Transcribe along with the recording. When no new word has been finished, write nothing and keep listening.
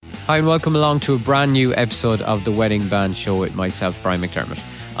Hi and welcome along to a brand new episode of the Wedding Band Show with myself, Brian McDermott.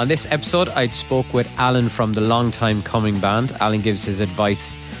 On this episode, I spoke with Alan from the Long Time Coming Band. Alan gives his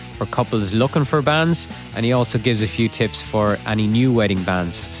advice for couples looking for bands, and he also gives a few tips for any new wedding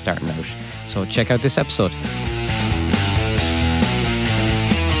bands starting out. So check out this episode.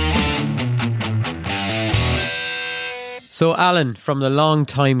 So Alan from the Long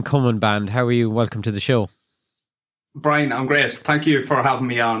Time Coming Band, how are you? Welcome to the show. Brian, I'm great. Thank you for having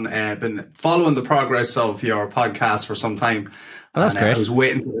me on. Been following the progress of your podcast for some time. Oh, that's great. I was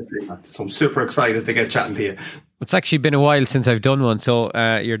waiting for this thing, so I'm super excited to get chatting to you. It's actually been a while since I've done one, so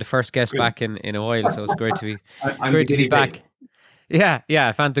you're the first guest back in a while, so it's great to be back. Yeah,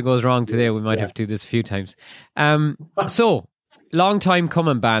 if anything goes wrong today, we might have to do this a few times. So, Long Time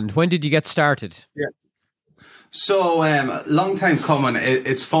Coming Band, when did you get started? Yeah. So, long time coming.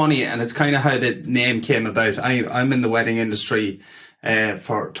 It's funny, and it's kind of how the name came about. I'm in the wedding industry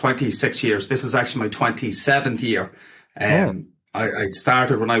for 26 years. This is actually my 27th year. I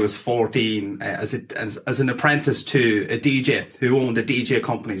started when I was 14 as an apprentice to a DJ who owned a DJ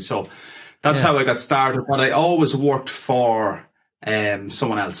company. So that's how I got started. But I always worked for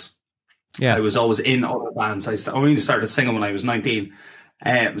someone else. Yeah, I was always in other bands. I only started singing when I was 19.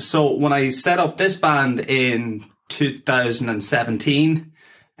 So when I set up this band in 2017,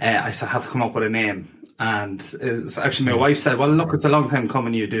 I said, I have to come up with a name. And it's actually my wife said, well, look, it's a long time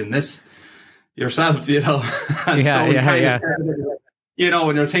coming, you doing this yourself, you know. And you know,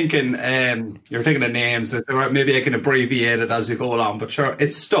 when you're thinking of names, maybe I can abbreviate it as we go along, but sure,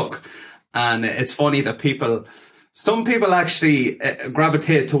 it's stuck. And it's funny that some people actually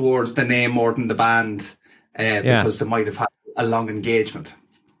gravitate towards the name more than the band because they might have had a long engagement,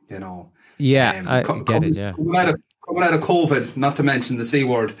 you know. Yeah, I get it, yeah. Coming out of COVID, not to mention the C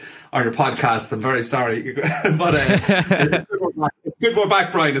word on your podcast, I'm very sorry. But it's good we're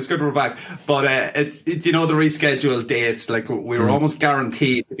back, Brian. It's good we're back. But it's you know, the rescheduled dates, like we were almost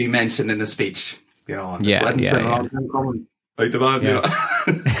guaranteed to be mentioned in a speech, you know. And this wedding's been a long time coming, like the band, you know.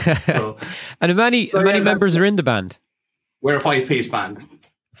 So, and how many members are in the band? We're a 5-piece band.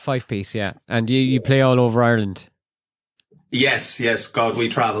 5-piece, yeah. And you play all over Ireland? Yes. God, we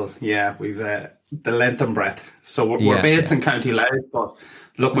travel. Yeah, we've the length and breadth. So we're based in County Louth, but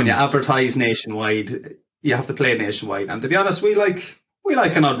look, when you advertise nationwide, you have to play nationwide. And to be honest, we like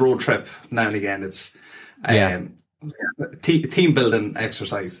an odd road trip now and again. It's team building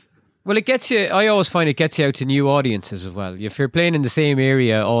exercise. Well, it gets you. I always find it gets you out to new audiences as well. If you're playing in the same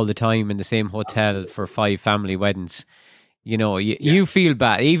area all the time in the same hotel for 5 family weddings, you know, you feel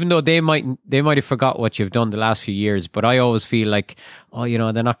bad, even though they might have forgot what you've done the last few years. But I always feel like, oh, you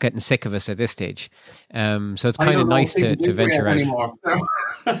know, they're not getting sick of us at this stage. So it's kind of nice to venture out.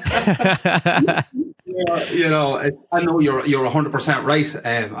 You know, I know you're 100% right.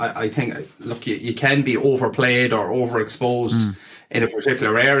 I think, look, you can be overplayed or overexposed in a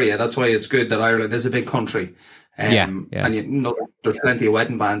particular area. That's why it's good that Ireland is a big country. And you know, there's plenty of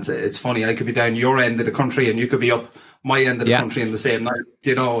wedding bands. It's funny, I could be down your end of the country and you could be up my end of the country in the same night.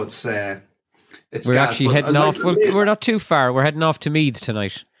 You know, it's we're actually heading off. We're not too far. We're heading off to Meath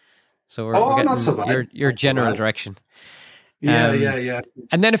tonight. So we're getting not so bad. Your general direction. Yeah.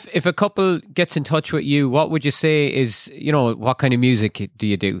 And then if a couple gets in touch with you, what would you say is, you know, what kind of music do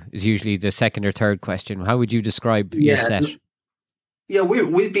you do? Is usually the second or third question. How would you describe your set? Yeah,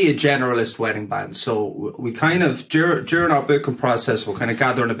 we'd be a generalist wedding band. So we kind of, during our booking process, we're kind of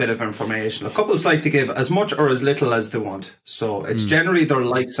gathering a bit of information. Couples like to give as much or as little as they want. So it's generally their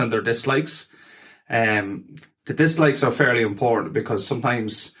likes and their dislikes. The dislikes are fairly important because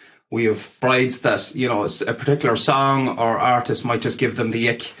sometimes we have brides that, you know, a particular song or artist might just give them the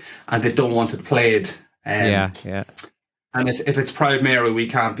ick and they don't want it played. And if it's Proud Mary, we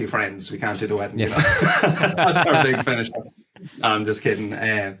can't be friends. We can't do the wedding. You know? That's our big finish. I'm just kidding.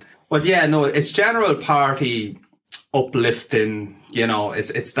 But yeah, no, it's general party uplifting. You know,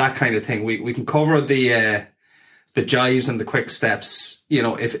 it's that kind of thing. We can cover the jives and the quick steps, you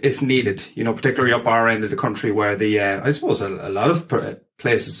know, if needed. You know, particularly up our end of the country where I suppose a lot of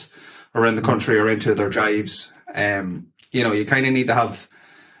places around the country are into their jives. You know, you kind of need to have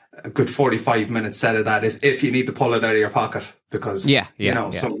a good 45-minute set of that if you need to pull it out of your pocket because you know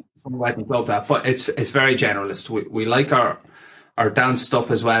some weddings love that. But it's very generalist. We like our dance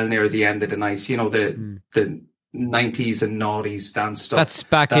stuff as well near the end of the night. You know, the 90s and noughties dance stuff. That's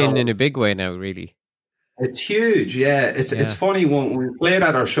back in a big way now, really. It's huge, yeah. It's funny when we play it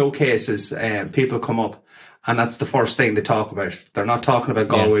at our showcases, people come up and that's the first thing they talk about. They're not talking about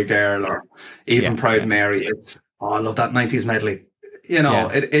Galway Girl or even Proud Mary. It's, I love that 90s medley. You know,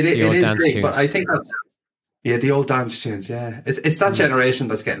 it is great, but I think Yeah, the old dance tunes. Yeah, it's that generation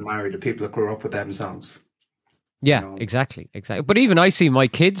that's getting married. The people that grew up with them songs. Yeah, You know? exactly. But even I see my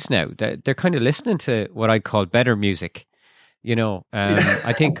kids now, they're kind of listening to what I call better music.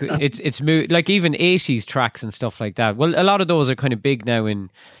 I think like even 80s tracks and stuff like that. Well, a lot of those are kind of big now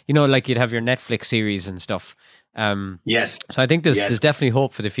like you'd have your Netflix series and stuff. Yes. So I think there's definitely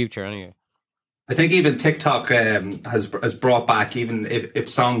hope for the future anyway. I think even TikTok has brought back, even if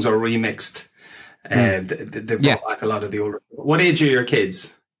songs are remixed, they brought back a lot of the older. What age are your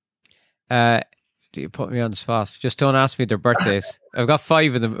kids? You put me on the spot. Just don't ask me their birthdays. I've got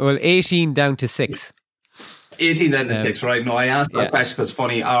 5 of them. Well, 18 down to 6. 18 down to 6, right? No, I asked that question because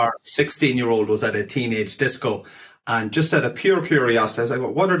funny, our 16-year-old was at a teenage disco and just out of pure curiosity, I was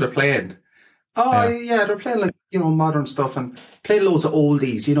like, what are they playing? Oh, yeah, they're playing like, modern stuff and playing loads of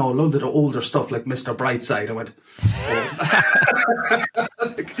oldies, a load of the older stuff like Mr. Brightside. I went,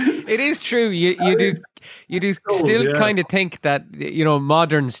 It is true. You do still kind of think that,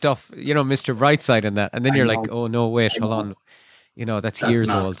 modern stuff, Mr. Brightside and that. And then you're like, oh, no, wait, hold on. That's years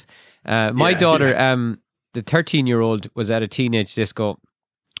old. My daughter, the 13-year-old was at a teenage disco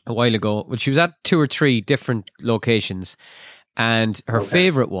a while ago. Well, she was at 2 or 3 different locations. And her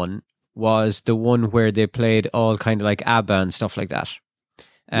favorite one was the one where they played all kind of like ABBA and stuff like that.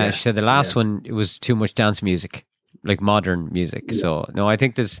 She said the last one, it was too much dance music, like modern music. Yeah. So, no, I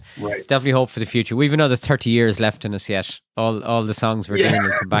think there's definitely hope for the future. We've another 30 years left in us yet. All the songs we're doing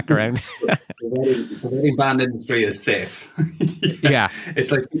will come back around. The wedding band industry is safe. Yeah.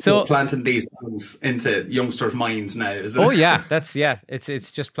 It's like people planting these songs into youngsters' minds now, isn't it? Oh, yeah.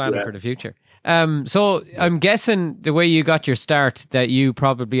 It's just planning for the future. So I'm guessing the way you got your start that you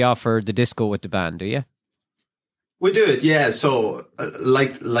probably offer the disco with the band, do you? We do it, yeah. So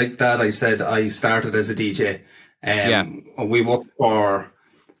like that, I said I started as a DJ. We worked for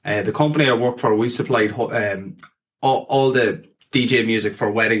the company I worked for. We supplied all the DJ music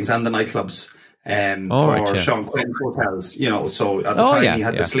for weddings and the nightclubs Sean Quinn's hotels. So at the time he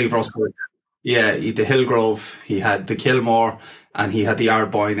had the Sleeve Russell. Yeah, the Hillgrove, he had the Kilmore, and he had the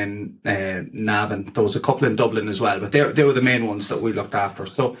Ardboyne in Navan. There was a couple in Dublin as well, but they were the main ones that we looked after.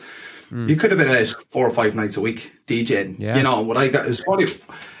 So you could have been out 4 or 5 nights a week DJing. Yeah. What I got, it was funny.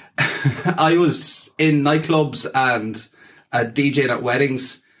 I was in nightclubs and DJing at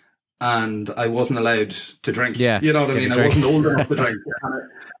weddings, and I wasn't allowed to drink. Yeah, you know what I mean? I wasn't old enough to drink.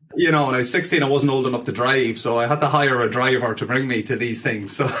 When I was 16, I wasn't old enough to drive, so I had to hire a driver to bring me to these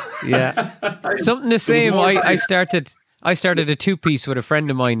things. So something the same. I started a 2-piece with a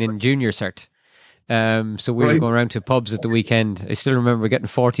friend of mine in junior cert. So we were going around to pubs at the weekend. I still remember getting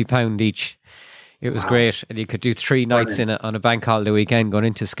 £40 each. It was great, and you could do 3 nights on a bank holiday weekend, going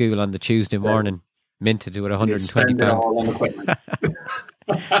into school on the Tuesday morning, minted with £120.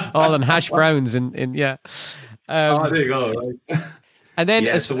 All on hash browns and there you go. Right. And then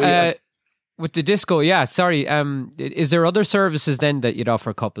with the disco, is there other services then that you'd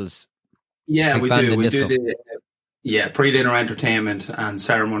offer couples? Yeah, like we do. We do the pre-dinner entertainment and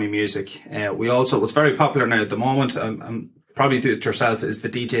ceremony music. We also, what's very popular now at the moment, probably do it yourself, is the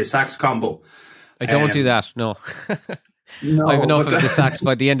DJ sax combo. I don't do that, no. No, I have enough of the sax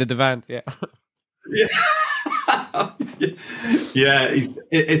by the end of the band, yeah.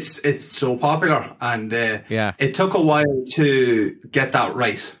 It's so popular, and it took a while to get that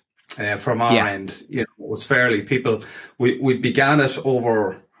right from our end. It was fairly we began it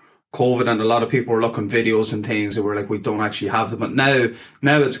over COVID, and a lot of people were looking videos and things and we're like, we don't actually have them. But now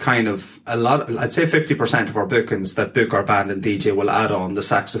it's kind of a lot. I'd say 50% of our bookings that book our band and DJ will add on the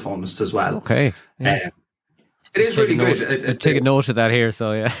saxophonist as well. Okay. It is really good. Take a note of that here,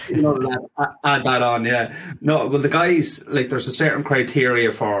 so add that on, No, well, the guys, like, there's a certain criteria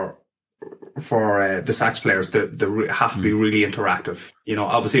for the sax players that have to be really interactive.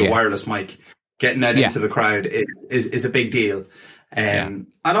 Obviously a wireless mic, getting that into the crowd is a big deal. And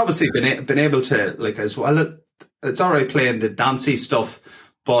obviously been able to, like, as well, it's all right playing the dancey stuff,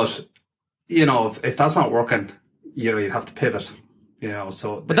 but if that's not working, you'd have to pivot.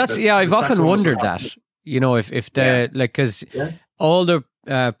 So. But I've often wondered that. If the because all the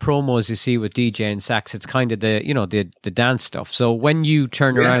promos you see with DJ and sax, it's kind of the dance stuff. So when you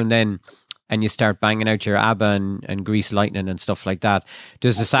turn around then and you start banging out your ABBA and Grease Lightning and stuff like that,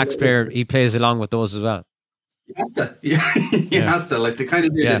 does the sax player, he plays along with those as well? He has to. He has to. Like, they kind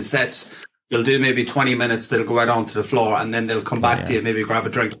of do it in sets. They'll do maybe 20 minutes, they'll go out onto the floor, and then they'll come back to you, maybe grab a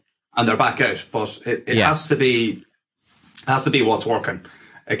drink, and they're back out. But it has to be what's working.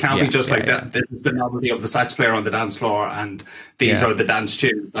 It can't be just like that. This is the novelty of the sax player on the dance floor, and these are the dance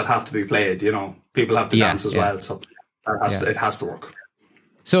tunes that have to be played. People have to dance as well, so it has to work.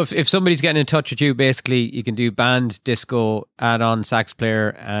 So if somebody's getting in touch with you, basically you can do band, disco, add-on sax player,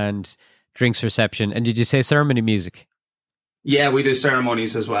 and drinks reception. And did you say ceremony music? Yeah, we do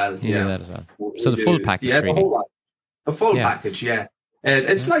ceremonies as well. You yeah, do that as well. So the full package, yeah, really. the full package. Yeah,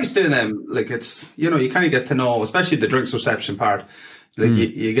 it's nice doing them. Like it's you kind of get to know, especially the drinks reception part. Like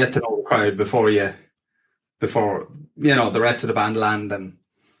you get to know the crowd before the rest of the band land and.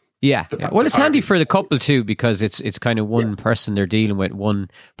 Yeah. Well, it's handy for the couple too, because it's kind of one person they're dealing with,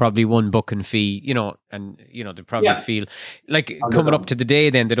 probably one booking fee, and they probably feel like coming up to the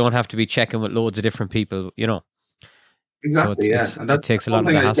day, then they don't have to be checking with loads of different people, Exactly. So and that takes a lot of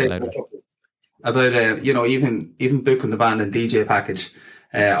the hassle out of it. About even booking the band and DJ package.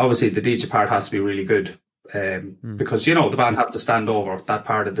 Obviously, the DJ part has to be really good. Because the band have to stand over that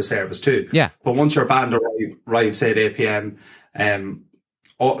part of the service too. Yeah. But once your band arrives at 8 p.m,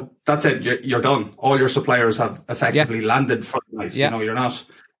 that's it. You're done. All your suppliers have effectively landed for the night. Yeah. You're not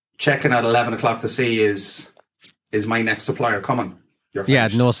checking at 11 o'clock to see is my next supplier coming. You're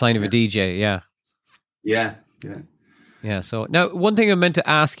finished. No sign of a DJ. Yeah. So now, one thing I meant to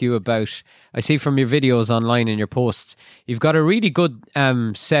ask you about, I see from your videos online and your posts, you've got a really good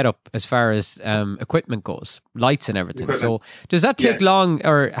setup as far as equipment goes, lights and everything. So does that take long,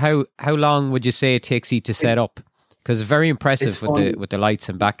 or how long would you say it takes you to set up? Because it's very impressive with the lights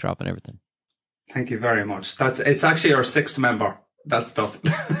and backdrop and everything. Thank you very much. It's actually our 6th member, that stuff.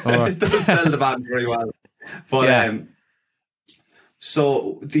 It does sell the band very well. But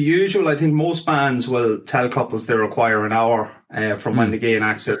so the usual, I think most bands will tell couples they require an hour from when they gain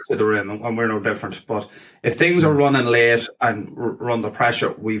access to the room, and we're no different. But if things are running late and run the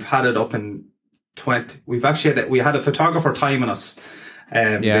pressure, we've had it up in 20. We had a photographer timing us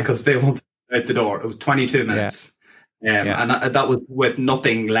because they wanted out the door. It was 22 minutes. And that was with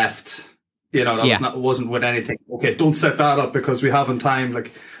nothing left. That wasn't with anything. Okay, don't set that up because we haven't time.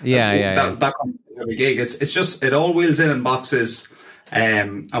 That comes with every gig. It's just, it all wheels in boxes,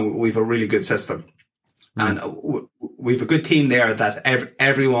 and we've a really good system. And we've a good team there that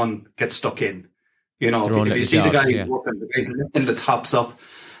everyone gets stuck in. If you see the guys working, the guys lifting the tops up,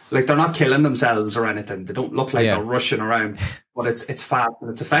 like they're not killing themselves or anything. They don't look like they're rushing around, but it's fast and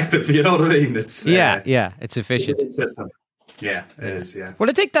it's effective. You know what I mean? It's it's efficient. Yeah, it is. Yeah. Well,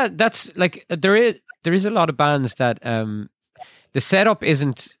 I think that's like there is a lot of bands that the setup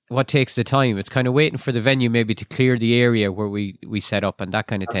isn't what takes the time. It's kind of waiting for the venue maybe to clear the area where we set up and that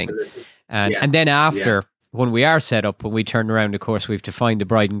kind of thing. And then after, when we are set up, when we turn around, of course, we have to find the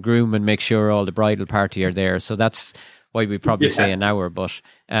bride and groom and make sure all the bridal party are there. So that's why we probably say an hour, but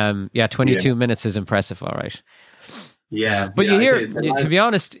 22 minutes is impressive, all right. Yeah. But you hear, to be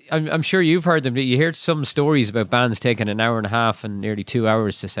honest, I'm sure you've heard them, you hear some stories about bands taking an hour and a half and nearly 2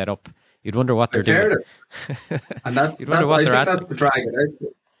 hours to set up. You'd wonder what they're doing. And that's the drag it out.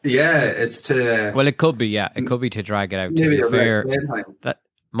 Yeah, it's to... Well, it could be, it could be to drag it out. To be fair,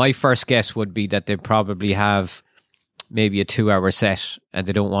 my first guess would be that they probably have maybe a 2 hour set and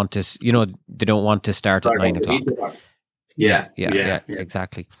they don't want to start at 9 o'clock. Yeah,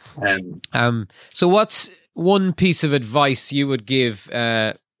 exactly. So what's one piece of advice you would give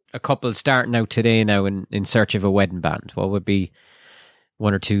a couple starting out today now in search of a wedding band? What would be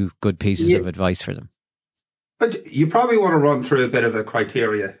one or two good pieces of advice for them? But you probably want to run through a bit of a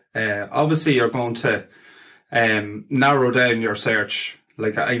criteria. Obviously, you're going to narrow down your search.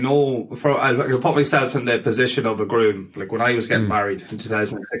 Like I know, I'll put myself in the position of a groom. Like when I was getting married in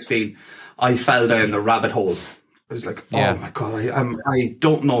 2016, I fell down the rabbit hole. I was like, oh my God, I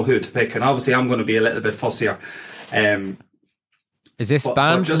don't know who to pick. And obviously I'm going to be a little bit fussier. Is this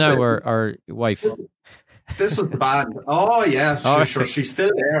band now or wife? This was the band. Oh yeah, sure. She's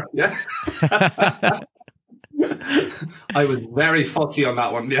still there. Yeah. I was very fussy on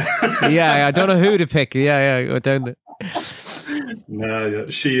that one. Yeah. Yeah, I don't know who to pick. Yeah, go down there. No,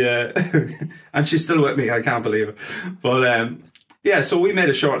 she and she's still with me. I can't believe it. But so we made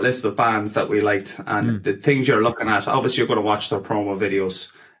a short list of bands that we liked and the things you're looking at. Obviously, you're going to watch their promo videos.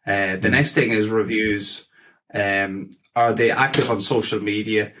 The next thing is reviews. Are they active on social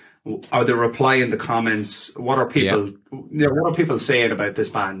media? Are they replying to comments? What are people saying about this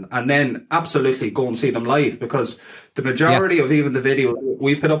band? And then absolutely go and see them live, because the majority of even the video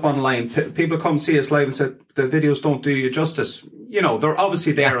we put up online, people come see us live and say the videos don't do you justice. You know, they're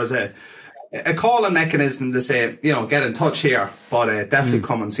obviously there as a calling mechanism to say, you know, get in touch here, but definitely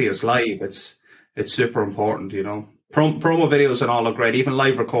come and see us live. It's super important, you know. Promo videos and all are great. Even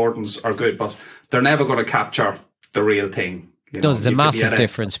live recordings are good, but they're never going to capture the real thing. You know, there's a massive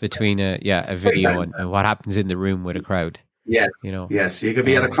difference between a video and what happens in the room with a crowd. Yes, you know. Yes, you could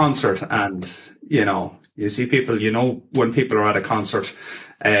be at a concert and, you know, you see people, you know, when people are at a concert,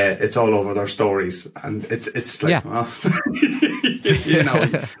 it's all over their stories, and it's like, well,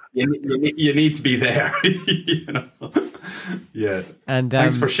 you need to be there. Yeah. And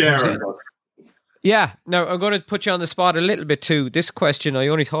thanks for sharing. Yeah. Now I'm going to put you on the spot a little bit too. This question, I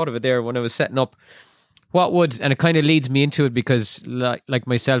only thought of it there when I was setting up. What would, and it kind of leads me into it because like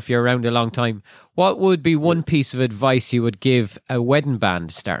myself, you're around a long time. What would be one piece of advice you would give a wedding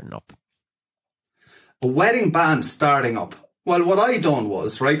band starting up? A wedding band starting up. Well, what I done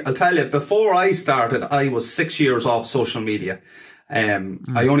was, right, I'll tell you, before I started, I was 6 years off social media.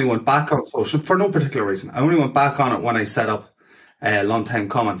 I only went back on social for no particular reason. I only went back on it when I set up Long Time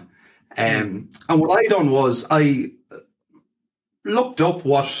Coming. And what I done was I looked up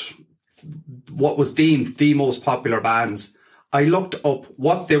what was deemed the most popular bands. I looked up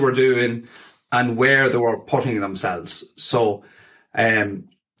what they were doing and where they were putting themselves. So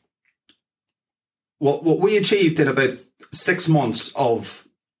what we achieved in about 6 months of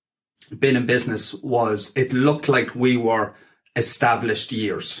being in business was it looked like we were established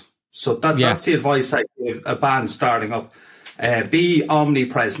years. So that's the advice I give a band starting up. Be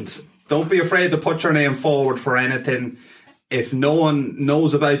omnipresent. Don't be afraid to put your name forward for anything. If no one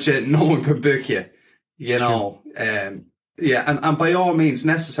knows about you, no one can book you. You know, and by all means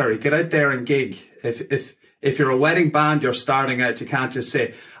necessary, get out there and gig. If you're a wedding band, you're starting out, you can't just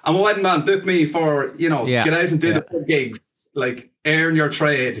say, I'm a wedding band, book me for, get out and do the big gigs. Like, earn your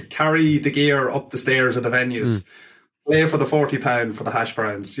trade, carry the gear up the stairs of the venues, play for the £40 for the hash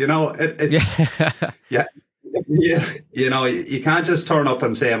browns. It's you can't just turn up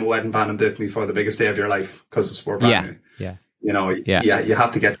and say I'm a wedding band and book me for the biggest day of your life because we're brand new. You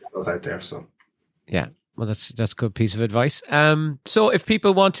have to get yourself out there. So well, that's a good piece of advice. So if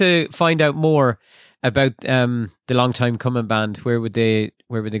people want to find out more about the Long Time Coming band, where would they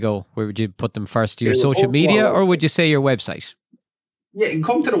go? Where would you put them first? Your social media, or would you say your website? Yeah, you can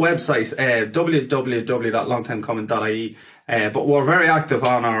come to the website, www.longtimecoming.ie. But we're very active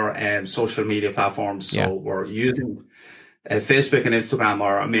on our social media platforms. So we're using Facebook and Instagram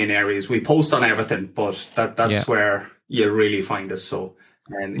are our main areas. We post on everything, but that's where you really find us. So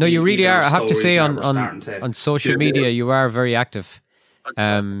no, you really are. I have to say on social media, you are very active.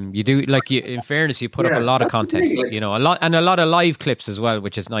 You do, in fairness, you put up a lot of content, a lot of live clips as well,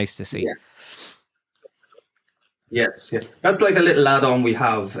 which is nice to see. Yeah. Yes, that's like a little add-on we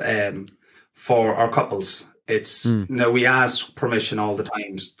have for our couples. It's we ask permission all the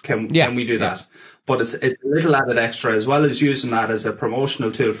time. Can we do that? But it's a little added extra, as well as using that as a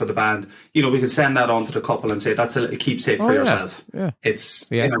promotional tool for the band. We can send that on to the couple and say that's a little keepsake for yourself. Yeah. It's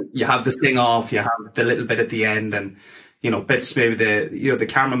you have the sing off, you have the little bit at the end, and bits maybe the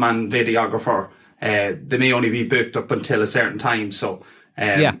cameraman, videographer. They may only be booked up until a certain time. So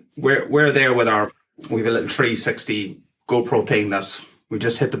we're there with we have a little 360 GoPro thing that we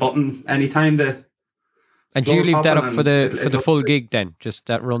just hit the button anytime. And do you leave that up for the full gig then? Just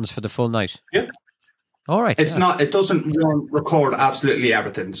that runs for the full night? Yeah. All right. It doesn't record absolutely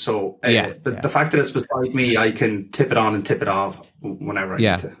everything. So the fact that it's beside me, I can tip it on and tip it off whenever I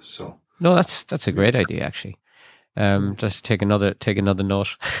need to. So no, that's a great idea actually. Just take another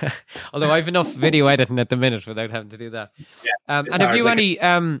note. Although I have enough video editing at the minute without having to do that. Yeah, and have you any?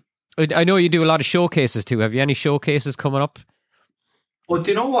 I know you do a lot of showcases too. Have you any showcases coming up? Well,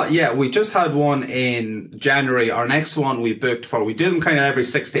 do you know what? Yeah, we just had one in January. Our next one we booked for. We do them kind of every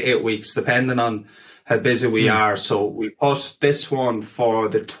 6 to 8 weeks, depending on how busy we are. So we put this one for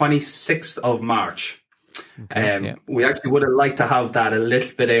the 26th of March. Okay, we actually would have liked to have that a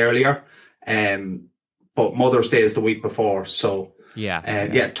little bit earlier. But Mother's Day is the week before. So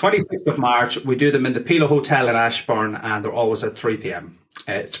 26th of March. We do them in the Pilo Hotel in Ashbourne, and they're always at 3 p.m.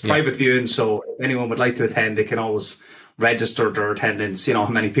 It's private viewing, so if anyone would like to attend, they can always register their attendance, how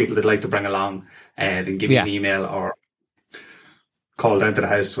many people they'd like to bring along, and then give me an email or call down to the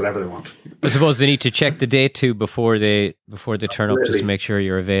house, whatever they want. I suppose they need to check the date too before they turn up, just to make sure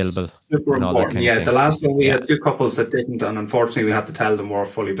you're available. Super and all important. That kind of thing. The last one we had 2 couples that didn't, and unfortunately we had to tell them we're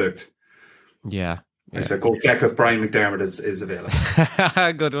fully booked. Yeah. I said, go check if Brian McDermott is available.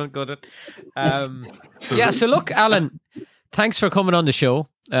 Good one. So look, Alan, thanks for coming on the show.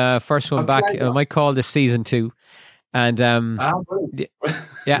 First one back. I might call this season 2. And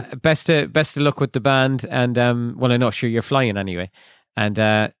best of luck with the band. And I'm not sure you're flying anyway. And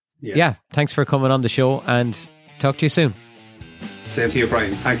thanks for coming on the show, and talk to you soon. Same to you,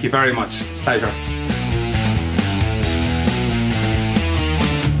 Brian. Thank you very much. Pleasure.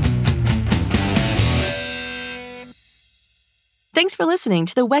 Thanks for listening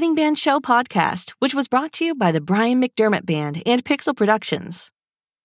to the Wedding Band Show podcast, which was brought to you by the Brian McDermott Band and Pixel Productions.